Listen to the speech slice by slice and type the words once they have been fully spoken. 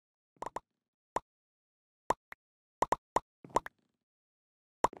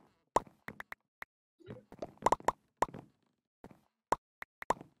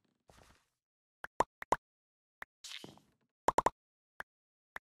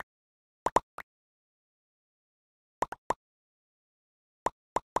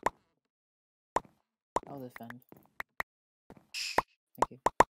I'll defend. Thank you.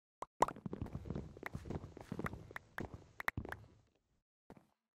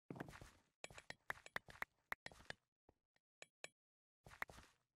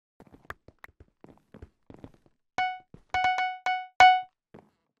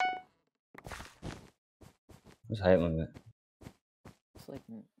 What's height limit? It's like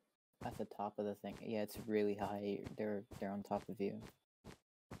at the top of the thing. Yeah, it's really high. They're on top of you.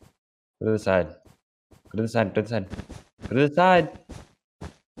 Go to the side. Go to the side. Go to the side. Go to the side.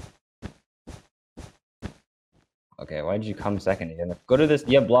 Okay, why did you come second again? Go to this.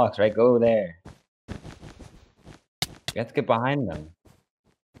 You have blocks, right? Go there. You have to get behind them.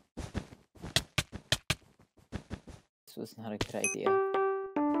 This was not a good idea.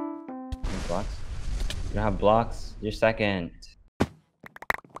 Blocks? You don't have blocks? You're second.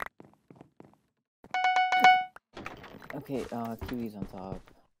 Okay, Kiwi's on top.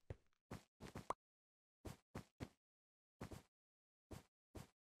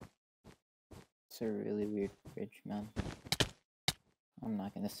 It's a really weird bridge, man. I'm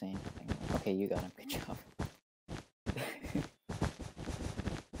not gonna say anything. Okay, you got him. Good job.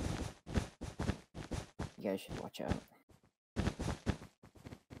 You guys should watch out.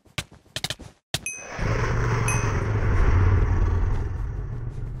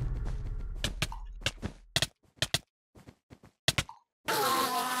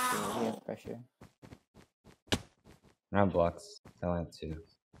 Yeah, we have pressure. I don't have blocks. I only have 2.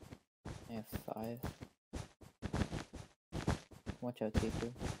 I have 5. Watch out,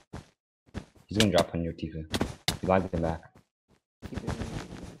 Tifu. He's gonna drop on your Tifu. You lagged him back. Tifu,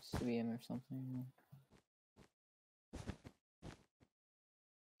 CBM or something.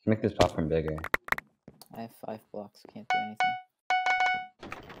 Make this platform bigger. I have 5 blocks. Can't do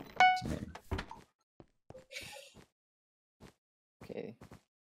anything. Okay.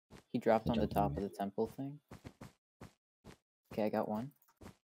 He dropped on the top of the temple thing. Okay, I got one.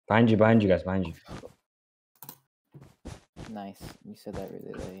 Behind you, guys, behind you. Nice. You said that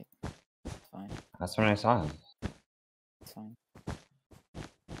really late. It's fine. That's when I saw him. It's fine.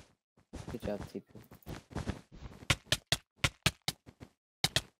 Good job, Tipu.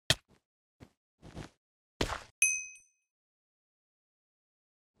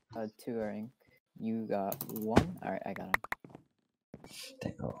 2 are ink. You got 1? Alright, I got him.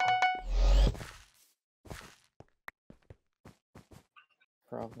 Dang, oh.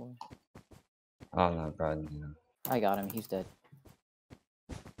 Probably. Oh no, bro. No. I got him. He's dead.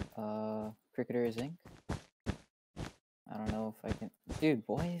 Cricketer is ink. I don't know if I can. Dude,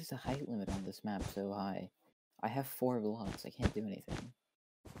 why is the height limit on this map so high? I have 4 blocks. I can't do anything.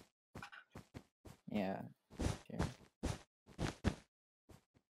 Yeah. Sure.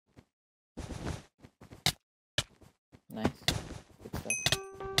 Nice. Good stuff.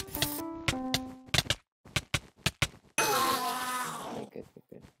 Okay,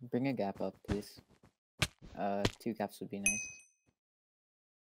 good. Bring a gap up, please. 2 gaps would be nice.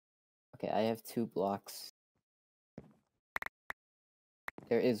 Okay, I have 2 blocks.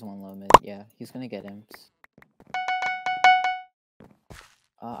 There is one low mid. Yeah, he's gonna get imps.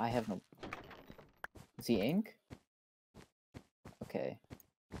 I have no. Is he ink? Okay.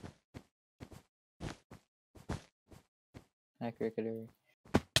 Hi, cricketer.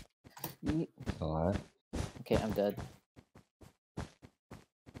 Alive? Okay, I'm dead.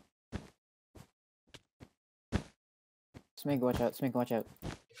 Smig, watch out. Smig, watch out.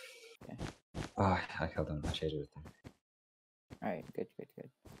 Okay. Oh, I killed him. I shaded with him. Alright, good.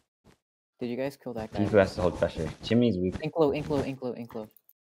 Did you guys kill that guy? Tifu has to hold pressure. Jimmy's weak. Ink low. I'm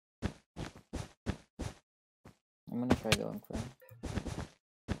gonna try going for him.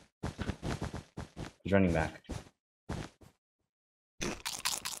 He's running back.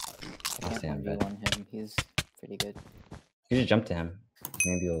 I can't 1v1 him. He's pretty good. You just jump to him.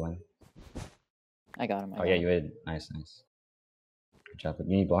 Maybe you'll win. I got him. Oh yeah, you did. Nice. Good job.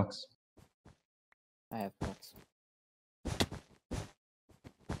 You need blocks? I have blocks.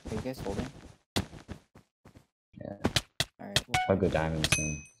 Are you guys holding? Yeah. Alright. I'll go diamond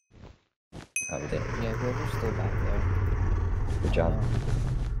soon. Oh, we did. Yeah, whoever's still back there. Good job.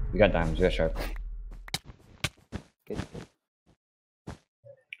 We got diamonds. We got sharp. Good. I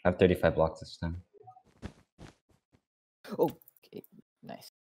have 35 blocks this time. Oh, okay.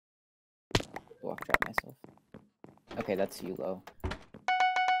 Nice. Block trap myself. Okay, that's you low. Do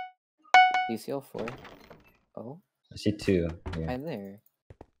you see all 4? Oh? I see 2. Yeah. Hi there.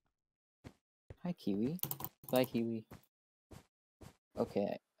 Hi, Kiwi. Bye, Kiwi.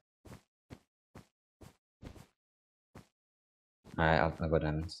 Okay. Alright, I'll go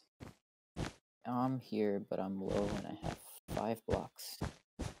diamonds. I'm here, but I'm low and I have 5 blocks.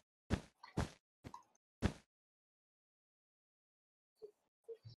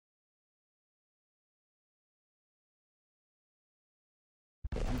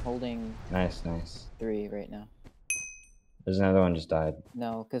 holding Nice, nice. 3 right now. There's another one just died.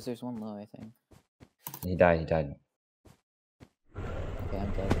 No, because there's one low, I think. He died, he died. Okay,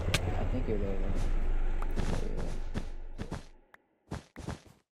 I'm dead. I think you're there, right? Yeah, you're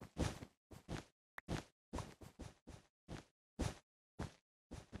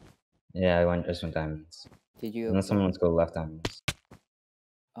there. Yeah, I just went diamonds. Did you? Unless someone wants to go left diamonds.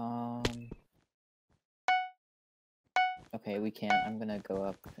 Okay, we can't. I'm gonna go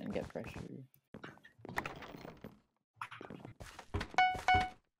up and get pressure.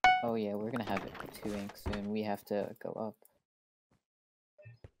 Oh yeah, we're gonna have 2 ink soon. We have to go up.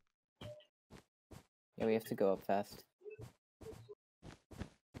 Yeah, we have to go up fast.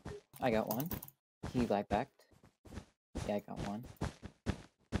 I got one. He lag backed. Yeah, I got one.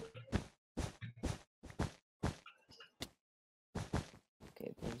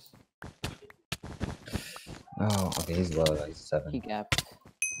 Okay, there's. Oh, okay, he's low though. He's 7. He gapped.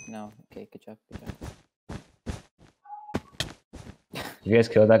 No. Okay, good job. Good job. If you guys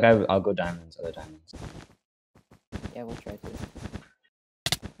kill that guy, I'll go diamonds, other diamonds. Yeah, we'll try to.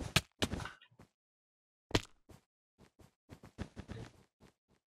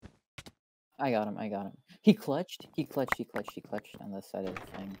 I got him. I got him. He clutched. He clutched. He clutched. He clutched on the side of the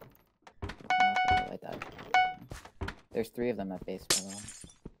thing. Okay, I died. There's 3 of them at base, by the way.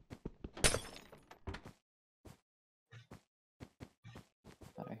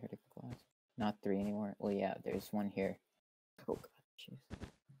 Thought I heard a glass. Not 3 anymore. Well, yeah, there's one here. Oh god, jeez.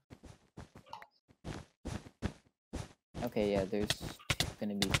 Okay, yeah, there's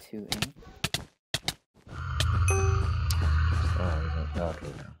gonna be 2 ink. Oh,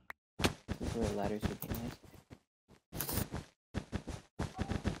 okay, no. This is where ladders would be nice.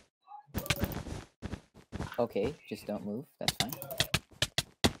 Okay, just don't move. That's fine.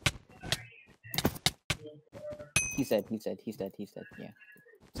 He's dead. He's dead. He's dead. He's dead. Yeah.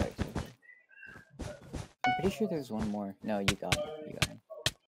 Sorry. I'm pretty sure there's one more. No, you got him. You got him.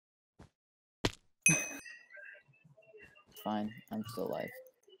 Fine. I'm still alive.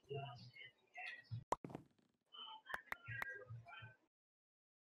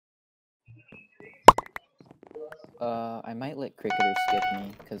 I might let Cricketer skip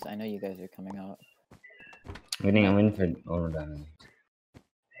me, because I know you guys are coming out. I'm waiting for one more diamond.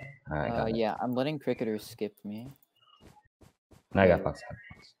 Alright, got it. Yeah, I'm letting Cricketer skip me. No, I got Fox.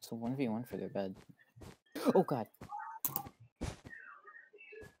 So 1v1 for their bed. Oh god.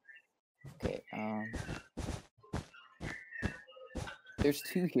 Okay, there's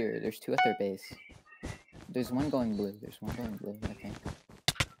 2 here. There's 2 at their base. There's one going blue. There's one going blue, I think.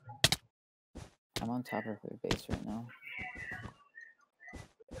 I'm on top of their base right now.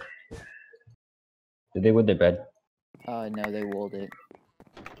 Did they wood their bed? No, they walled it.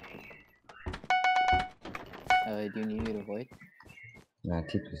 Do you need me to void? Nah,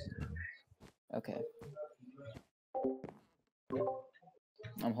 keep this. Okay.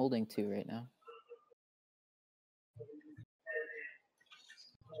 I'm holding 2 right now.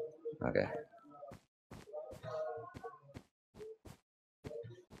 Okay.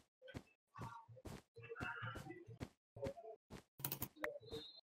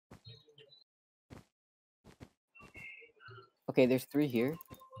 Okay, there's 3 here.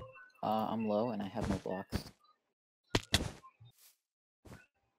 I'm low and I have no blocks.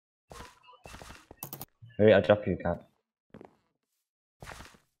 Hurry, I'll drop you, Cap.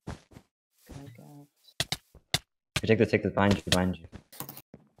 Take this behind you, behind you.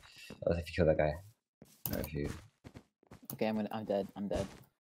 Oh, if you kill that guy. Or if you... Okay, I'm dead. I'm dead.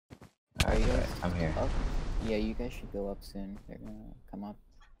 Alright, I'm here. Up? Yeah, you guys should go up soon. They're gonna come up.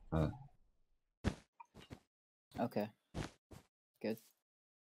 Oh. Okay. Good.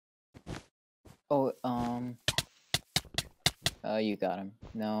 Oh, you got him.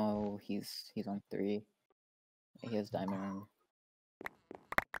 No, he's on 3. He has diamond armor.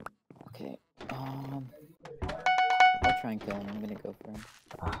 Okay. I'll try and kill him. I'm gonna go for him.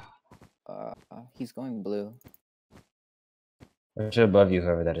 He's going blue. Or should above you,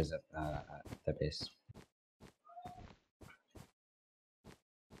 whoever that is at that base.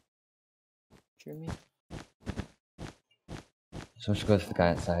 Cheer me. So should go to the guy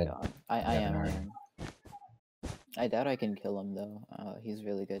outside. I am. I doubt I can kill him though. He's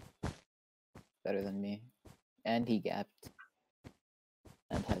really good. Better than me. And he gapped.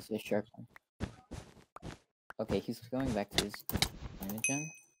 And has a sharp one. Okay, he's going back to his diamond gen.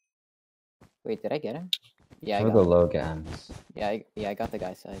 Wait, did I get him? Yeah, I got go him. low, get M's. Yeah, I got the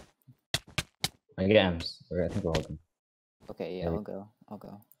guy's side. I get M's. I think we'll hold him. Okay, yeah, Maybe. I'll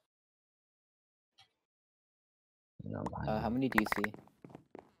go. No, How many do you see?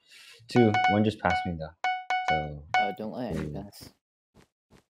 2. One just passed me though. So. Don't let him pass.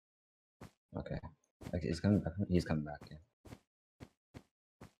 Like, he's coming back. He's coming back. Yeah.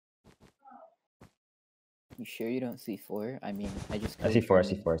 You sure you don't see 4? I mean, I just. I see 4. I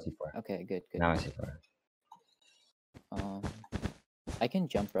see 4. I see 4. Okay, good, good. Now I see 4. I can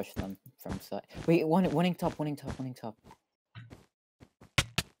jump rush them from side. Wait, winning top. Can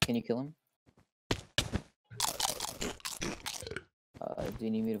you kill him? Do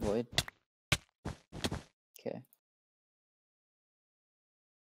you need me to void? Okay.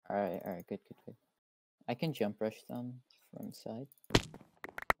 Alright, good. I can jump rush them from side,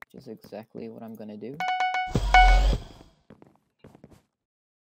 which is exactly what I'm gonna do.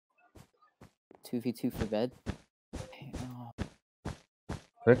 2v2 for bed. Oh.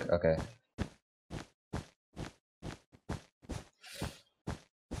 Quick? Okay.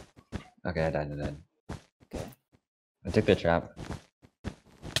 Okay, I died. Okay. I took the trap.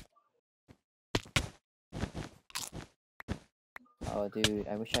 Oh, dude,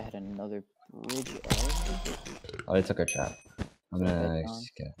 I wish I had another bridge egg. Oh, they took our trap. I'm gonna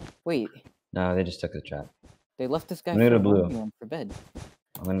skip. Wait. No, they just took the trap. They left this guy I'm gonna for go to blue. for bed.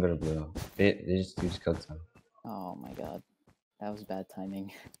 I'm gonna go to blue. You just killed some. Oh my god. That was bad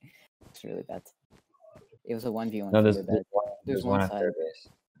timing. It's really bad. It was a 1v1 No, for there's their bed. there's one at side. third base.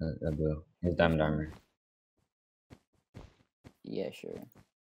 Blue. His diamond armor. Yeah, sure.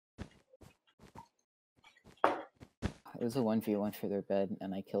 It was a 1v1 for their bed,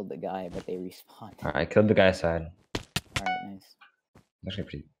 and I killed the guy, but they respawned. Alright, I killed the guy's side. Alright, nice. Actually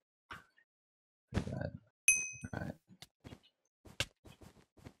pretty bad. Alright.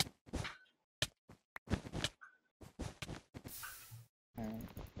 Alright.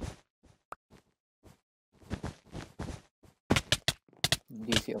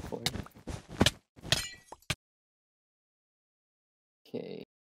 DCO4. Okay.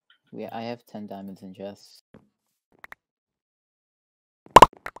 I have 10 diamonds in chests.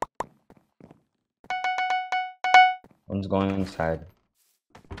 One's going inside.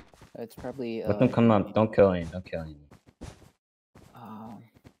 It's probably Let them come up. Don't kill him.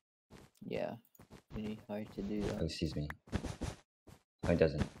 yeah. Pretty hard to do that. Oh, he sees me. Oh, he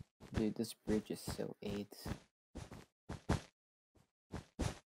doesn't. Dude, this bridge is so AIDS.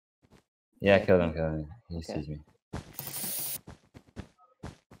 Yeah, kill him. He sees me.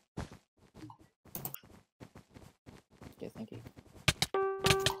 Okay, thank you.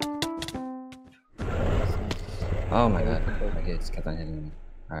 Oh my god. Okay, it's kept on hitting me.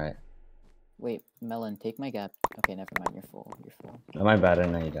 Alright. Wait, Melon, take my gap. Okay, never mind, you're full. Oh, my bad, I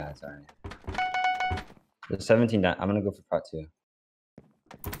didn't know you died, sorry. There's 17 down. I'm gonna go for part 2.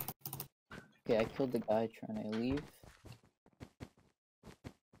 Okay, I killed the guy trying to leave.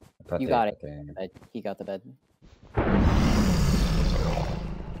 You got it. He got the bed.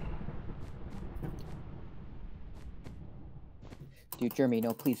 Dude, Jeremy,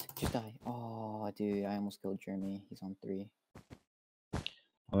 no, please, just die. Oh, dude, I almost killed Jeremy. He's on 3. I'm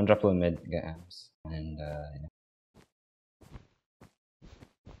gonna drop a little mid, get amps, and yeah.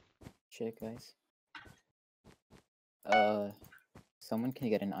 Shit, guys. Someone can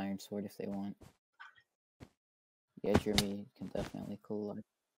get an iron sword if they want. Yeah, Jeremy can definitely cool up.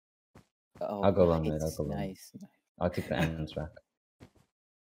 Oh, I'll go low mid. Nice. I'll take the amps back.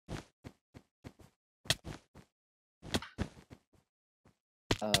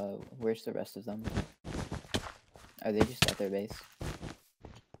 Where's the rest of them? Are they just at their base?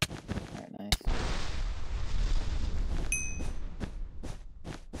 Alright, nice.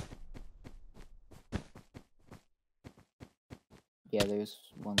 Yeah, there's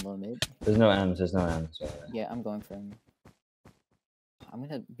one low mid. There's no M's. Yeah, I'm going for him. I'm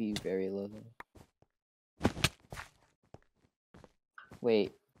gonna be very low though.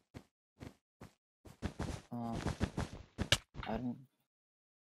 Wait. I don't...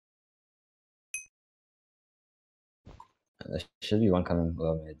 There should be one coming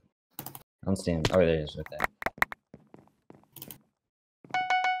low mid. I don't see him. Oh, there he is right there.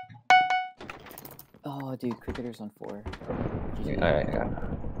 Oh, dude, Cricketer's on 4. Alright, I got it.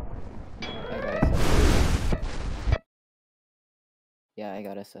 I got SS. Yeah, I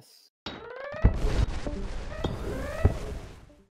got SS.